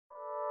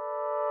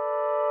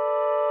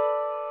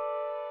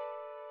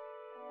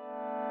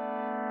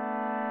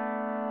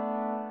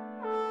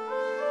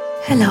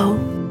Hello,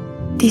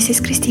 this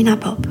is Christina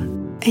Pop,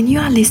 and you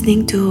are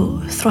listening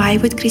to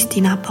Thrive with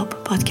Christina Pop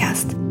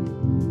podcast.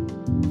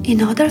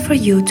 In order for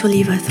you to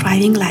live a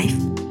thriving life,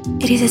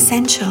 it is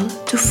essential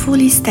to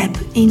fully step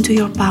into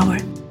your power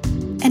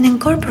and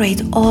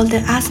incorporate all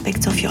the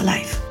aspects of your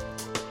life.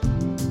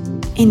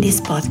 In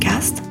this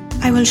podcast,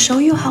 I will show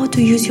you how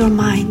to use your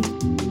mind,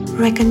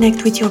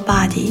 reconnect with your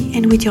body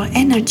and with your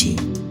energy,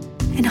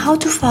 and how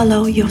to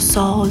follow your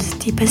soul's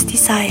deepest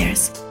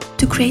desires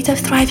to create a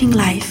thriving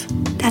life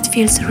that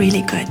feels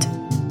really good.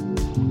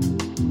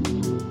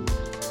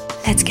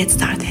 Let's get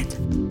started.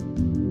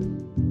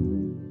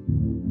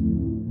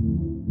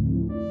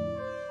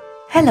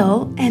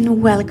 Hello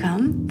and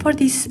welcome for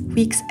this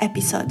week's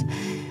episode.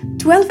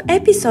 12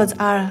 episodes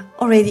are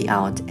already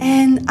out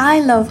and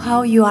I love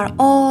how you are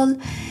all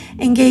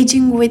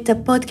engaging with the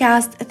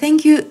podcast.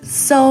 Thank you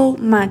so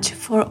much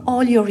for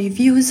all your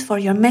reviews, for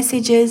your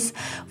messages,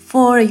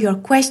 for your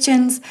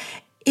questions.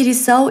 It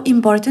is so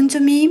important to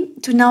me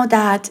to know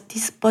that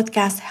this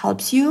podcast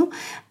helps you,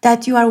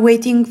 that you are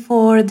waiting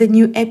for the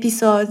new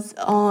episodes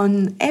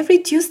on every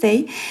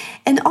Tuesday.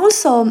 And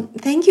also,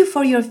 thank you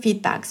for your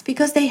feedbacks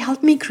because they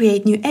help me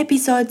create new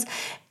episodes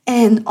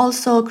and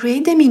also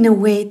create them in a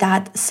way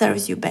that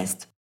serves you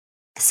best.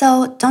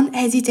 So don't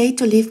hesitate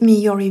to leave me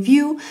your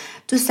review,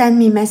 to send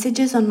me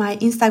messages on my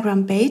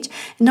Instagram page,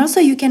 and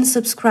also you can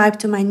subscribe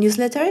to my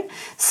newsletter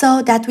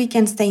so that we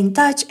can stay in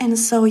touch and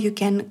so you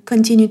can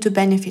continue to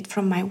benefit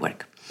from my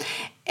work.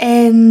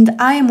 And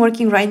I am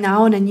working right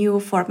now on a new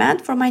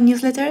format for my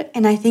newsletter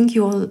and I think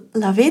you will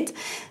love it.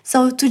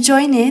 So to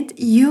join it,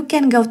 you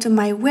can go to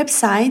my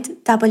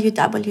website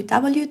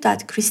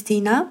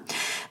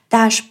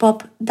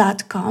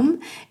www.christina-pop.com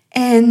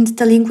and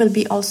the link will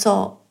be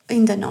also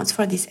in the notes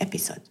for this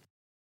episode.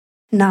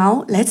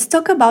 Now, let's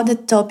talk about the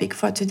topic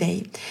for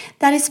today.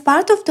 That is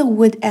part of the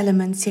wood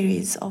element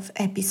series of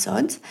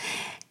episodes.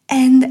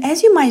 And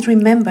as you might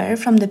remember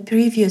from the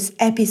previous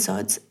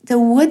episodes, the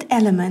wood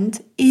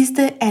element is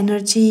the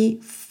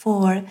energy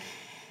for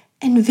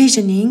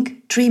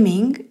envisioning,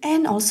 dreaming,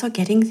 and also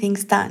getting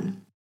things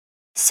done.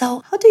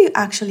 So, how do you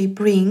actually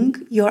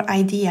bring your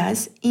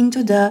ideas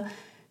into the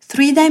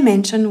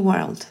three-dimension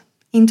world,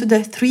 into the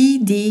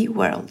 3D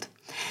world?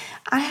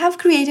 I have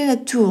created a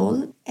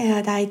tool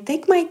that I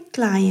take my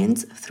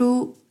clients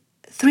through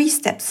 3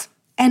 steps,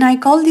 and I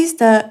call this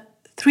the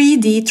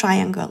 3D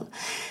triangle.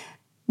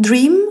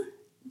 Dream,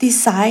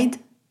 decide,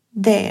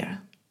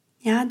 dare.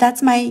 Yeah,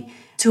 that's my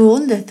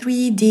tool, the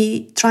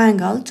 3D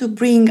triangle, to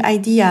bring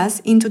ideas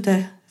into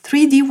the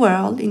 3D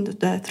world, into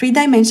the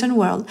 3-dimension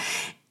world,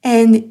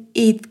 and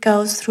it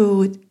goes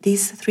through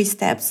these 3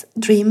 steps: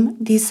 dream,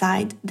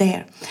 decide,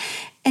 dare.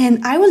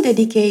 And I will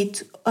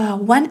dedicate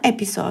one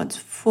episode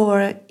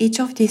for each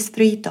of these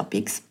 3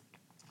 topics.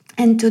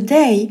 And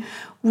today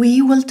we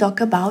will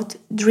talk about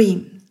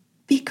dream,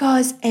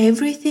 because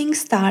everything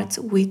starts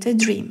with a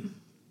dream.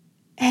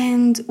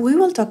 And we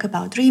will talk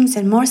about dreams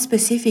and more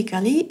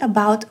specifically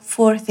about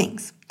 4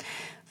 things.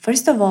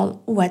 First of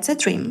all, what's a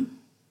dream?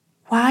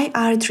 Why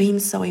are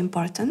dreams so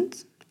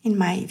important, in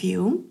my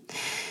view?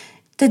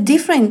 The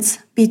difference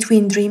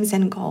between dreams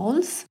and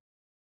goals.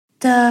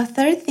 The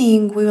third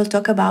thing we will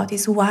talk about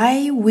is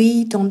why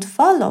we don't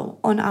follow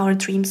on our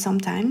dreams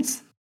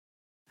sometimes.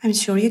 I'm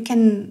sure you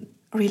can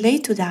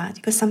relate to that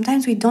because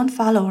sometimes we don't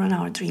follow on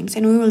our dreams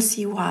and we will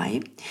see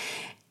why.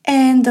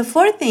 And the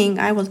fourth thing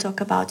I will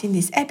talk about in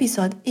this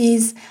episode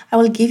is I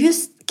will give you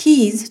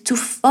keys to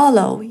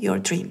follow your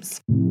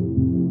dreams.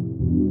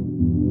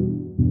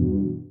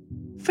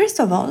 First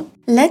of all,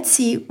 let's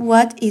see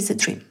what is a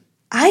dream.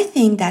 I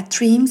think that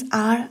dreams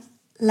are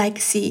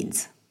like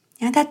seeds.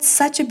 Yeah, that's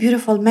such a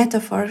beautiful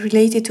metaphor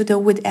related to the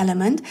wood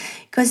element,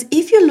 because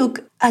if you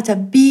look at a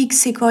big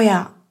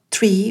sequoia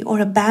tree or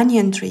a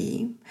banyan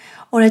tree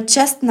or a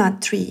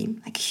chestnut tree,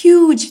 like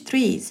huge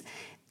trees,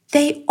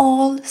 they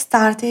all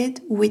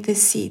started with a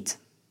seed.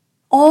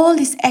 All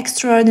these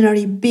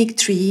extraordinary big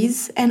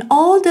trees and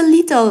all the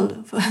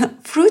little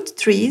fruit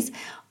trees,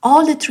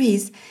 all the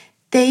trees,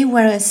 they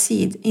were a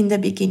seed in the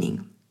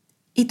beginning.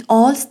 It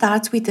all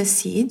starts with a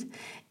seed.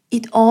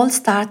 It all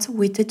starts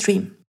with a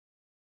dream.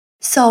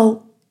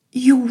 So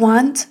you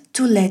want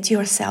to let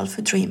yourself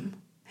dream.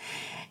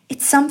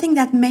 It's something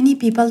that many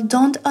people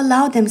don't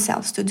allow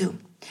themselves to do.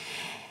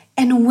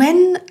 And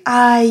when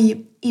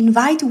I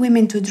invite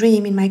women to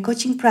dream in my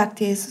coaching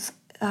practice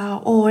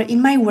or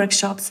in my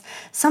workshops,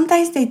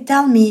 sometimes they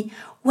tell me,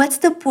 what's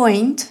the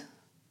point?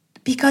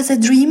 Because a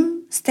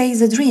dream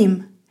stays a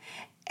dream.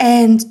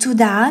 And to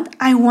that,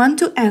 I want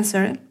to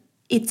answer,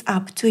 it's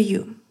up to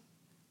you.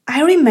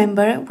 I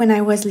remember when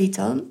I was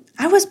little,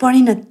 I was born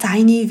in a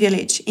tiny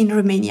village in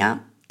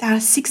Romania. There are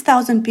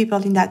 6,000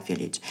 people in that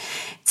village.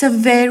 It's a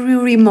very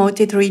remote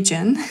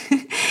region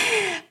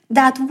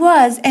that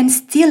was and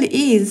still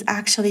is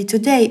actually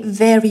today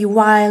very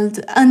wild,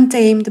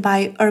 untamed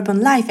by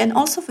urban life and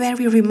also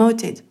very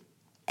remoted.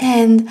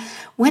 And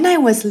when I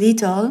was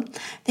little, I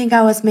think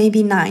I was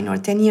maybe 9 or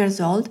 10 years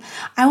old,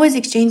 I was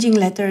exchanging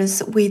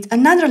letters with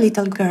another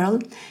little girl.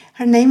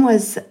 Her name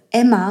was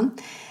Emma.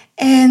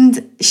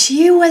 And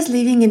she was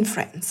living in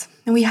France.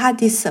 And we had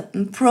this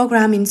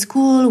program in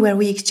school where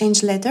we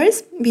exchanged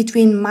letters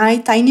between my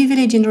tiny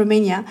village in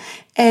Romania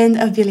and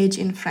a village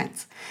in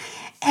France.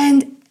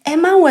 And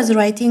Emma was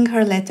writing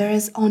her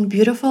letters on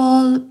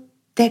beautiful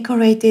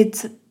decorated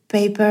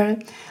paper.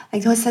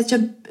 Like, it was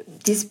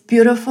these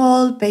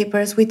beautiful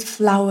papers with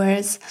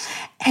flowers.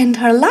 And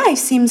her life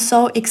seemed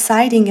so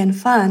exciting and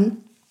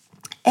fun.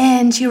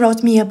 And she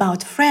wrote me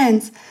about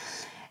France.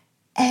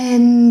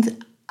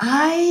 And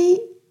I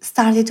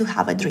started to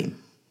have a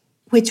dream,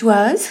 which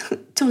was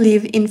to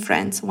live in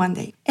France one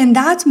day. And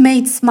that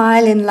made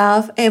smile and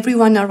laugh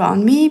everyone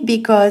around me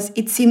because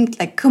it seemed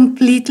like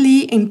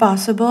completely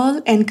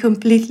impossible and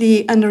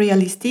completely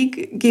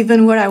unrealistic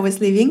given where I was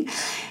living.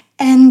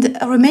 And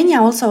Romania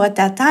also at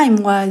that time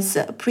was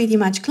pretty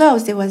much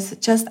closed. It was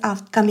just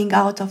coming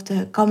out of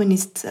the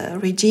communist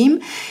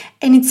regime.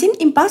 And it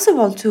seemed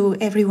impossible to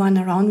everyone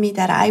around me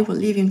that I would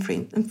live in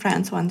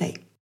France one day.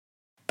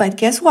 But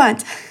guess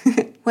what?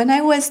 When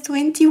I was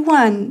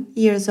 21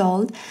 years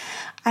old,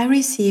 I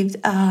received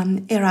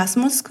an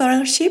Erasmus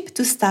scholarship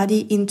to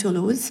study in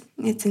Toulouse.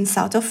 It's in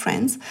south of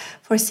France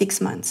for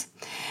 6 months.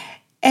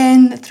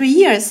 And 3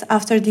 years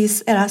after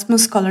this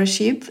Erasmus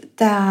scholarship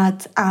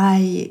that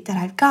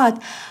I've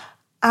got,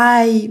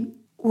 I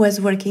was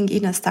working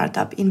in a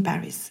startup in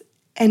Paris.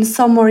 And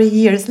some more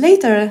years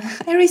later,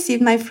 I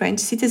received my French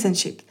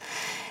citizenship.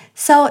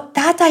 So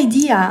that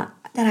idea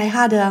that I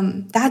had,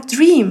 that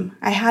dream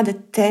I had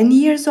at 10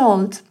 years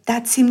old,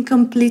 that seemed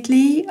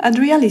completely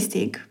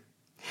unrealistic.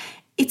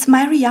 It's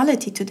my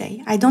reality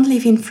today. I don't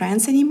live in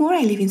France anymore.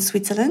 I live in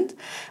Switzerland,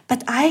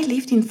 but I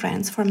lived in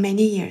France for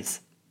many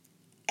years.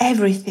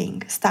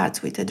 Everything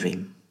starts with a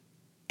dream.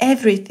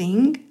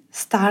 Everything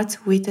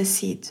starts with a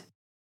seed.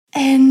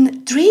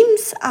 And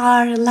dreams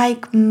are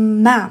like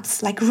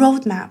maps, like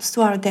roadmaps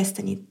to our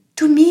destiny.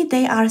 To me,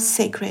 they are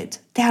sacred.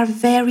 They are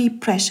very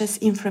precious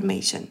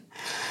information.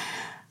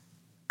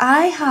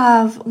 I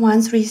have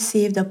once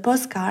received a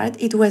postcard.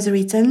 It was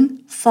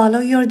written, "Follow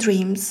your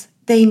dreams,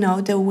 they know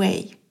the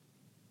way."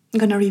 I'm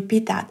going to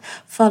repeat that.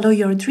 Follow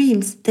your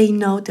dreams, they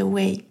know the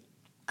way.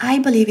 I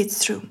believe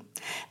it's true.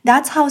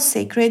 That's how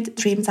sacred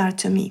dreams are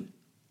to me.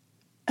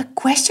 A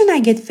question I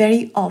get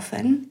very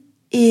often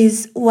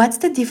is, what's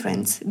the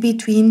difference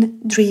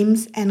between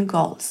dreams and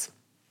goals?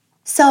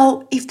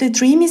 So if the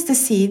dream is the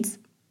seed,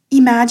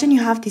 imagine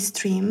you have this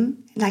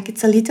dream, like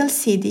it's a little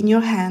seed in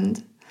your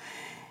hand.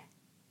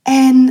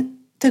 And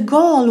the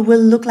goal will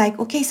look like,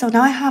 okay, so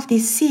now I have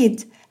this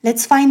seed.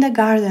 Let's find a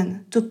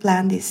garden to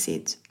plant this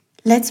seed.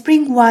 Let's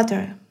bring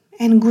water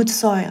and good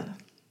soil.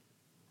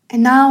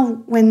 And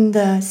now when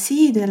the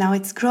seed, now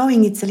it's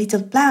growing, it's a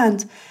little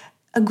plant,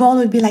 a goal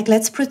would be like,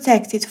 let's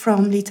protect it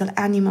from little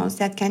animals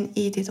that can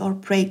eat it or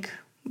break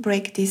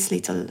this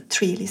little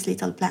tree, this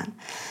little plant.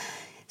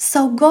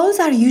 So goals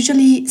are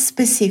usually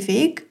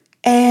specific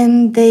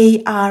and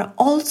they are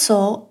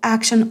also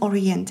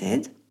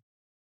action-oriented.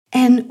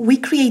 And we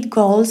create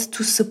goals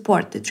to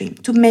support the dream,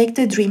 to make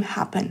the dream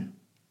happen.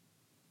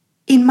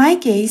 In my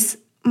case,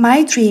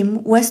 my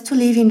dream was to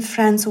live in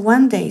France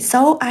one day.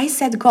 So I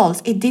set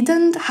goals. It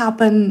didn't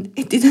happen.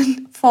 It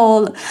didn't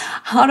fall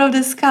out of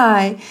the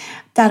sky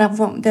that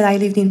I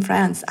lived in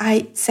France.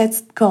 I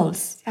set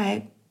goals.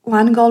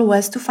 One goal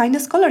was to find a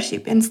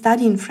scholarship and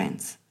study in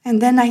France. And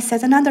then I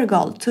set another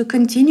goal to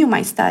continue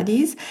my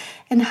studies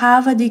and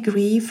have a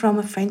degree from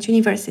a French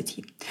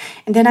university.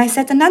 And then I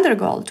set another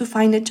goal to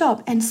find a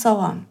job and so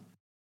on.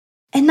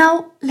 And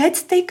now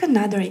let's take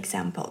another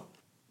example.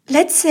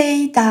 Let's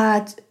say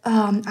that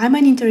I'm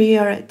an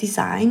interior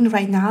design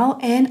right now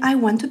and I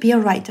want to be a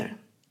writer.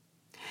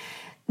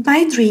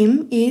 My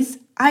dream is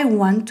I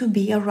want to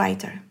be a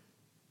writer.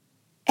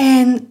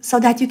 And so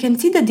that you can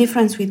see the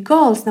difference with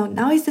goals.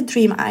 Now is the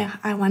dream,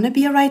 I want to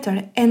be a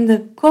writer. And the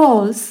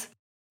goals,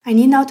 I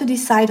need now to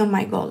decide on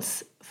my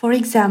goals. For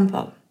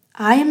example,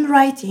 I am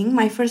writing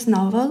my first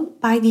novel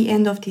by the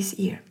end of this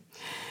year.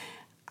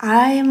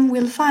 I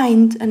will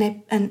find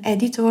an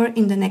editor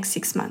in the next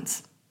 6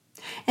 months.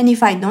 And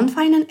if I don't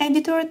find an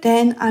editor,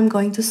 then I'm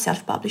going to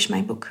self-publish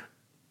my book.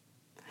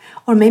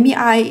 Or maybe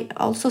I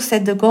also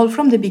set the goal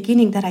from the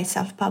beginning that I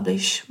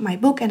self-publish my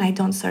book and I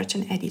don't search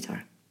an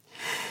editor.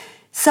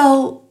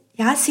 So,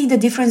 see the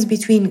difference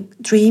between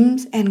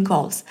dreams and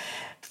goals.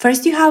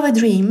 First, you have a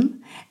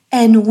dream,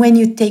 and when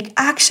you take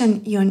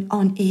action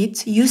on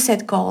it, you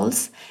set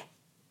goals,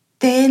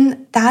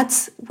 then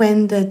that's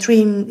when the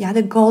dream,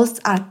 the goals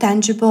are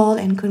tangible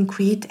and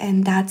concrete,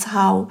 and that's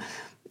how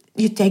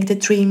you take the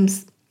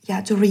dreams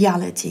to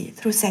reality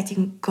through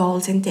setting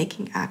goals and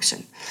taking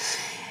action.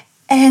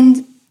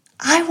 And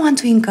I want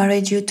to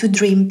encourage you to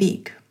dream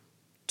big,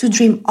 to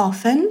dream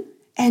often,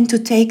 and to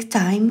take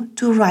time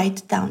to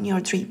write down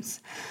your dreams.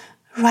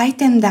 Write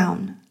them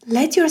down.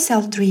 Let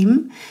yourself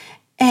dream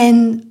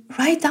and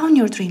write down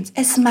your dreams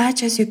as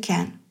much as you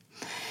can.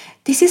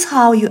 This is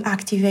how you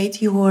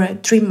activate your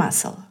dream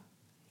muscle.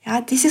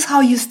 This is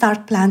how you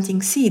start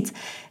planting seeds.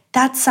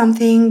 That's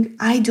something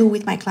I do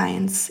with my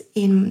clients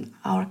in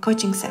our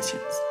coaching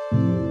sessions.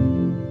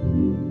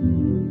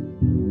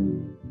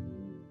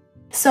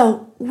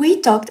 So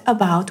we talked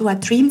about what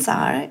dreams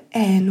are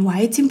and why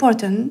it's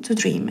important to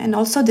dream, and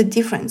also the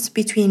difference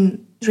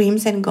between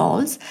dreams and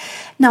goals.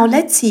 Now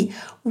let's see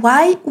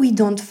why we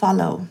don't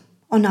follow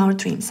on our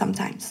dreams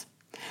sometimes.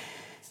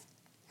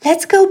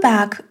 Let's go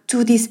back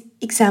to this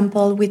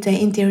example with the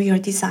interior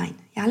design.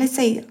 Yeah, let's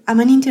say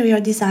I'm an interior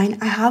designer.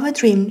 I have a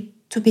dream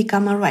to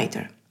become a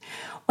writer.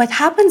 What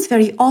happens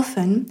very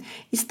often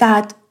is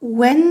that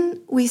when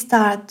we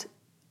start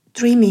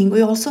dreaming,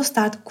 we also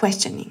start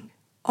questioning.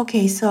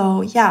 Okay,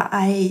 so yeah,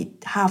 I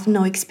have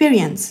no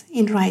experience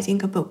in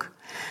writing a book.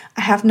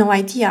 I have no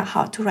idea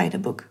how to write a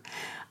book.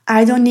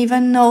 I don't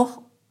even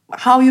know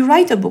how you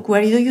write a book.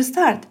 Where do you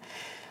start?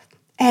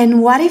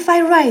 And what if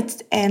I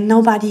write and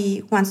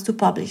nobody wants to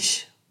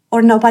publish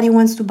or nobody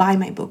wants to buy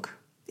my book?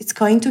 It's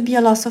going to be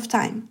a loss of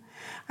time.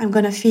 I'm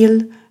going to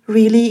feel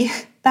really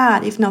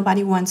bad if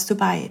nobody wants to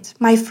buy it.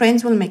 My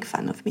friends will make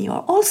fun of me,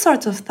 or all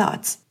sorts of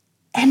thoughts.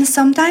 And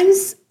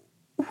sometimes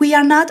we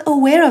are not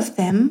aware of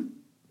them,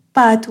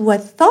 but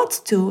what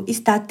thoughts do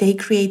is that they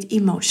create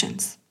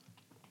emotions.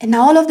 And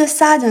all of a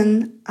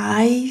sudden,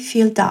 I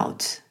feel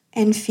doubt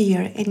and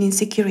fear and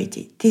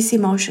insecurity. These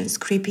emotions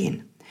creep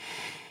in.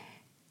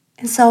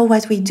 And so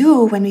what we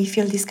do when we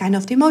feel these kind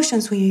of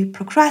emotions, we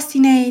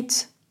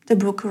procrastinate the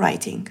book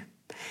writing.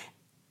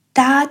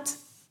 That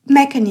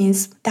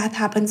mechanism, that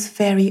happens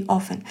very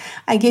often.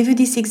 I gave you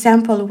this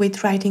example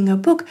with writing a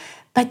book,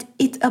 but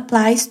it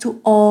applies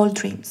to all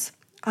dreams.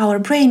 Our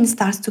brain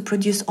starts to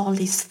produce all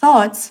these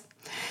thoughts,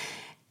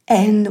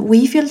 and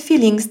we feel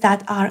feelings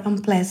that are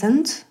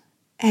unpleasant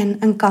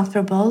and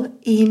uncomfortable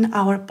in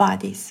our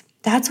bodies.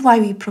 That's why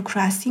we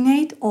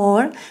procrastinate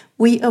or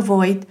we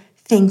avoid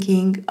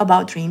thinking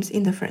about dreams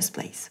in the first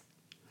place.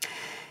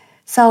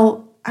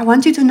 So I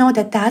want you to know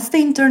that that's the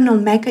internal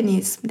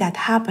mechanism that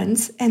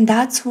happens, and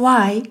that's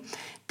why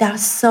there are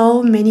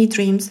so many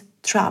dreams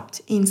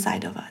trapped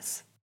inside of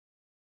us.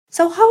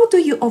 So how do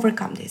you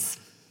overcome this?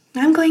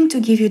 I'm going to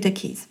give you the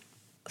keys.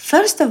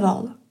 First of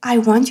all, I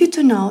want you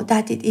to know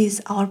that it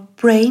is our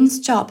brain's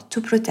job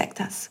to protect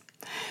us.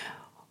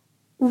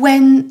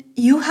 When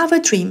you have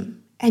a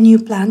dream and you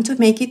plan to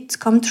make it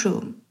come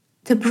true,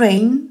 the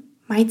brain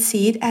might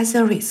see it as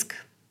a risk.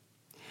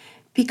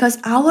 Because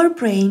our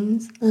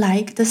brains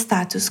like the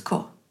status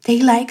quo.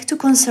 They like to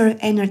conserve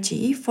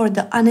energy for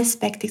the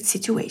unexpected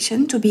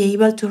situation, to be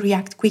able to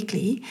react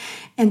quickly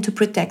and to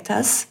protect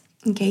us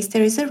in case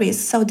there is a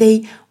risk. So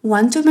they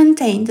want to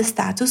maintain the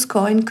status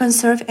quo and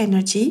conserve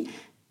energy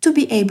to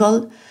be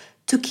able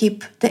to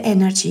keep the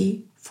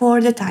energy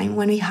for the time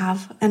when we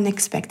have an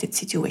unexpected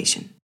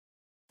situation.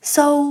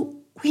 So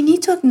we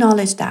need to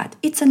acknowledge that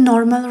it's a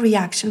normal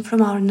reaction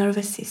from our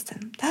nervous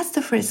system. That's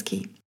the first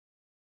key.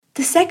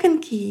 The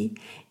second key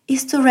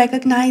is to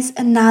recognize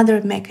another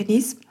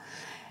mechanism.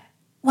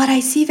 What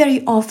I see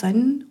very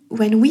often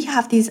when we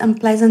have these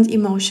unpleasant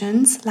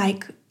emotions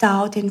like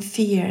doubt and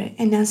fear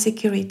and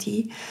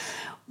insecurity,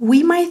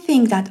 we might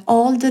think that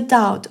all the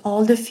doubt,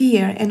 all the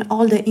fear, and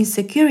all the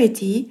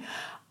insecurity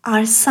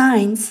are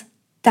signs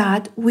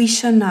that we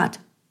should not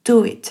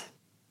do it.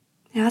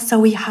 Yeah, so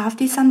we have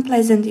these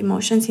unpleasant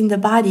emotions in the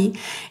body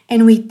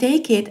and we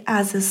take it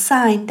as a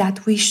sign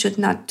that we should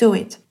not do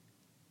it.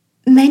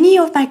 Many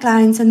of my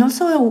clients and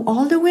also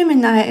all the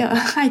women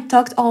I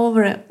talked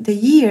over the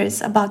years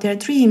about their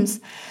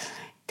dreams,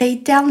 they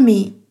tell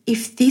me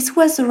if this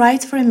was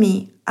right for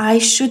me, I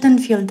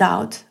shouldn't feel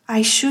doubt,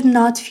 I should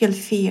not feel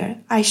fear,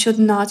 I should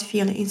not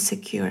feel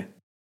insecure.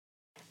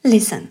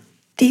 Listen,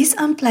 these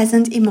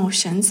unpleasant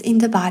emotions in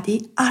the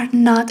body are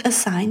not a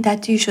sign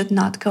that you should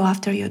not go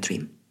after your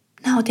dream.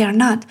 No, they are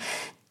not.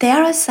 They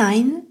are a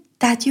sign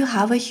that you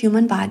have a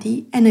human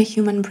body and a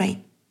human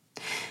brain.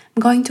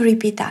 I'm going to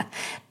repeat that.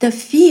 The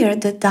fear,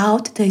 the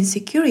doubt, the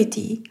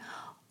insecurity,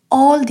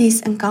 all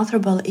these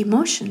uncomfortable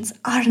emotions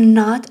are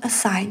not a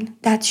sign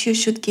that you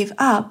should give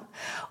up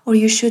or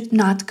you should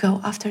not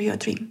go after your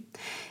dream.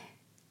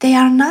 They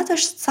are not a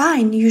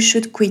sign you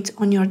should quit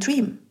on your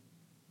dream.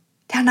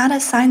 They are not a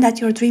sign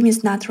that your dream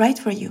is not right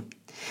for you.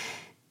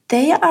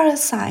 They are a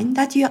sign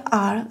that you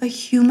are a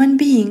human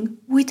being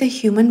with a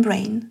human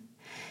brain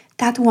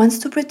that wants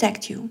to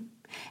protect you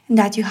and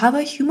that you have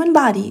a human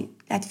body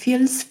that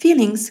feels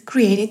feelings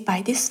created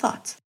by these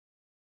thoughts.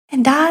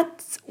 And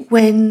that's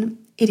when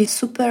it is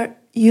super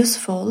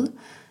useful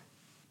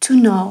to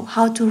know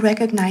how to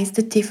recognize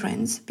the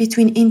difference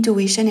between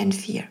intuition and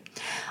fear.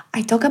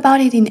 I talk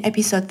about it in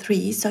episode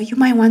 3, so you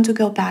might want to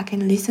go back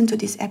and listen to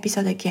this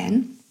episode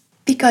again.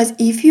 Because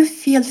if you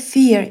feel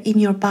fear in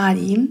your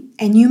body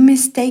and you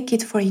mistake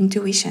it for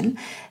intuition,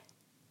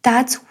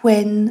 that's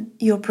when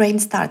your brain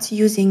starts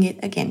using it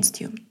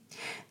against you.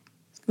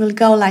 Will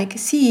go like,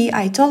 see,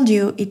 I told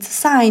you, it's a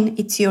sign,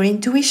 it's your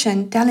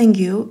intuition telling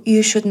you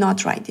you should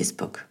not write this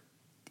book.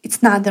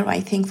 It's not the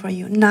right thing for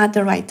you, not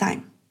the right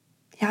time.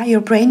 Yeah,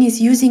 your brain is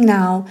using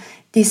now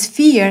this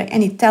fear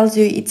and it tells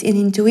you it's an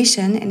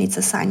intuition and it's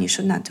a sign you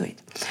should not do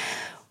it.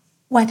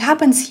 What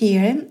happens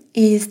here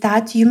is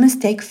that you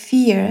mistake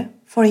fear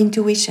for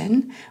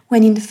intuition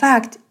when in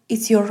fact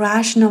it's your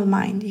rational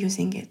mind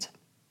using it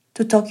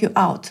to talk you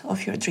out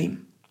of your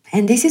dream.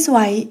 And this is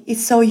why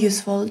it's so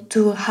useful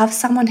to have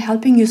someone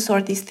helping you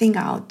sort this thing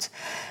out,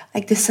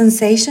 like the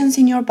sensations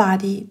in your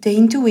body, the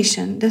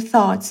intuition, the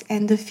thoughts,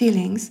 and the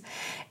feelings.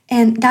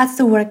 And that's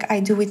the work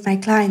I do with my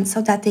clients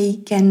so that they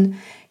can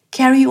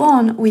carry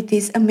on with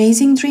these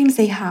amazing dreams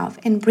they have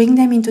and bring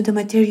them into the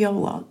material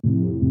world.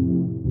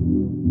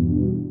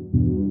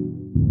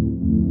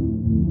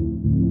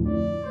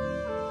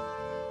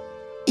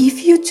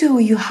 If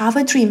you have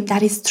a dream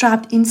that is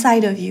trapped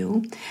inside of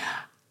you,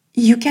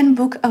 you can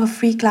book a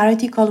free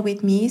clarity call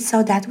with me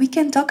so that we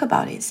can talk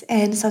about it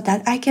and so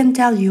that I can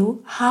tell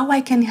you how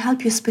I can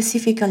help you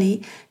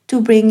specifically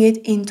to bring it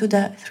into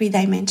the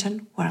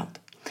 3-dimension world.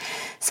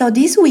 So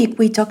this week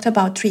we talked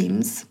about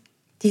dreams,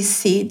 these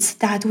seeds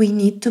that we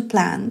need to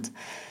plant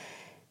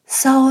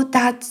so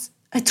that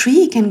a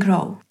tree can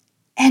grow.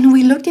 And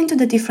we looked into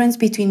the difference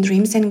between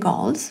dreams and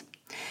goals.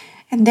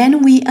 And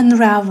then we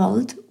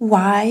unraveled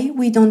why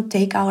we don't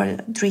take our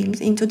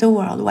dreams into the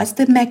world, what's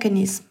the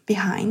mechanism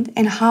behind,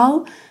 and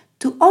how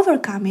to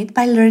overcome it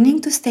by learning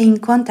to stay in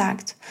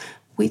contact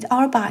with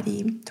our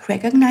body, to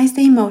recognize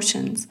the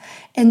emotions,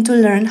 and to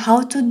learn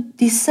how to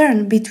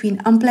discern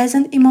between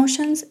unpleasant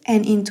emotions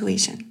and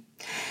intuition.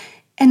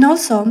 And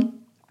also,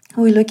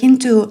 we look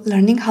into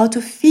learning how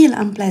to feel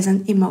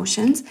unpleasant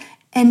emotions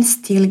and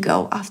still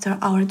go after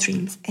our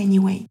dreams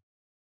anyway.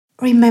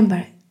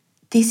 Remember,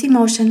 these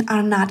emotions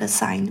are not a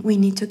sign we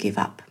need to give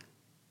up.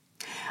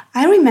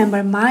 I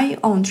remember my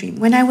own dream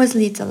when I was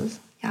little,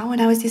 when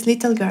I was this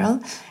little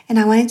girl and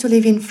I wanted to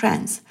live in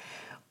France.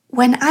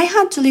 When I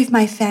had to leave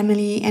my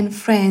family and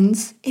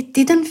friends, it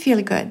didn't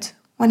feel good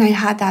when I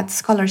had that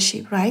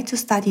scholarship, right, to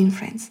study in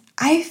France.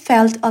 I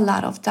felt a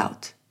lot of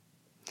doubt.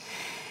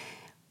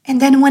 And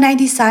then when I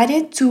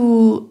decided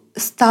to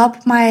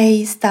stop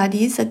my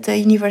studies at the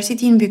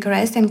university in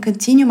Bucharest and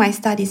continue my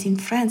studies in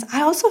France,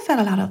 I also felt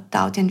a lot of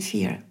doubt and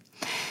fear.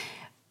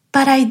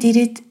 But I did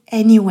it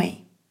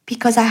anyway,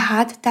 because I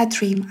had that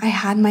dream, I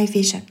had my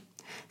vision.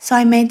 So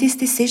I made this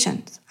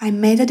decision. I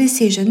made a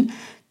decision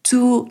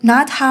to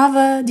not have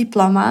a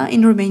diploma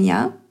in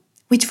Romania,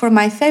 which for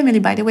my family,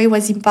 by the way,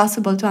 was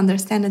impossible to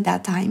understand at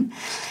that time.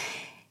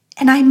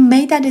 And I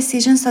made that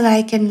decision so that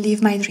I can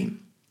live my dream.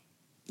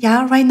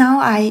 Right now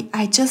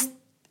I just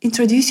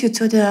introduce you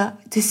to the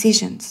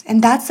decisions.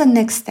 And that's the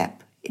next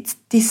step. It's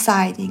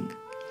deciding.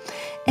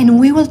 And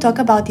we will talk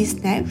about this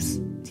next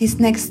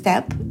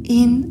step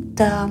in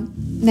the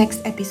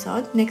next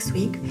episode, next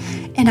week.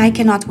 And I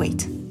cannot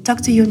wait.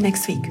 Talk to you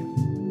next week.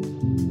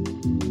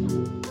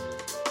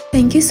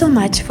 Thank you so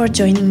much for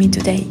joining me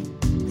today.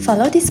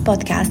 Follow this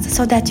podcast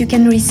so that you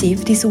can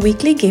receive this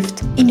weekly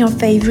gift in your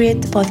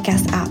favorite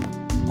podcast app.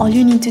 All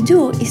you need to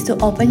do is to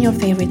open your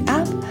favorite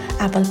app,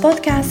 Apple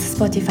Podcasts,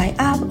 Spotify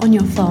app on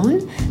your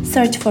phone,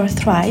 search for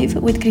Thrive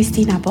with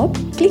Christina Bob,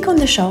 click on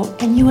the show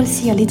and you will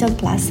see a little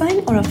plus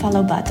sign or a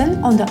follow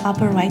button on the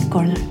upper right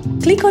corner.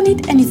 Click on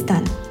it and it's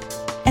done.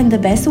 And the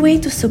best way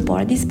to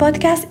support this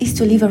podcast is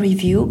to leave a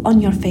review on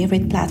your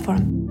favorite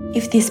platform.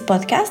 If this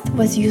podcast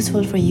was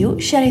useful for you,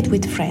 share it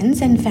with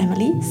friends and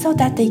family so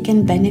that they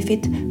can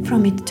benefit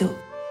from it too.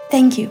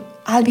 Thank you.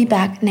 I'll be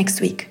back next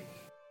week.